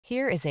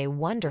Here is a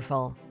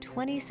wonderful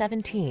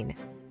 2017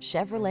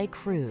 Chevrolet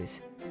Cruze.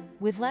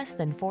 With less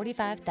than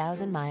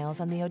 45,000 miles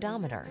on the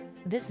odometer,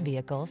 this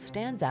vehicle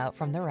stands out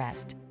from the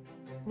rest.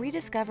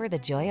 Rediscover the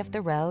joy of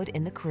the road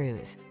in the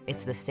Cruze.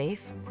 It's the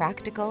safe,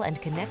 practical, and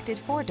connected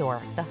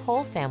four-door the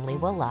whole family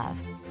will love.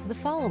 The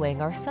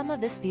following are some of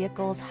this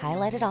vehicle's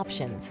highlighted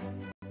options: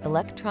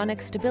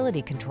 electronic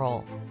stability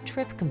control,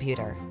 trip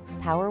computer,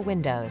 power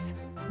windows,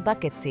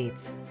 bucket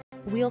seats,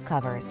 wheel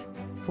covers,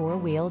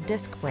 four-wheel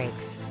disc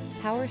brakes,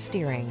 power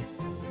steering.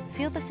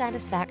 Feel the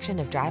satisfaction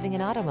of driving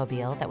an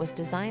automobile that was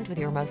designed with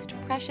your most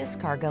precious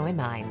cargo in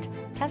mind.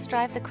 Test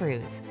drive the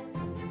Cruze.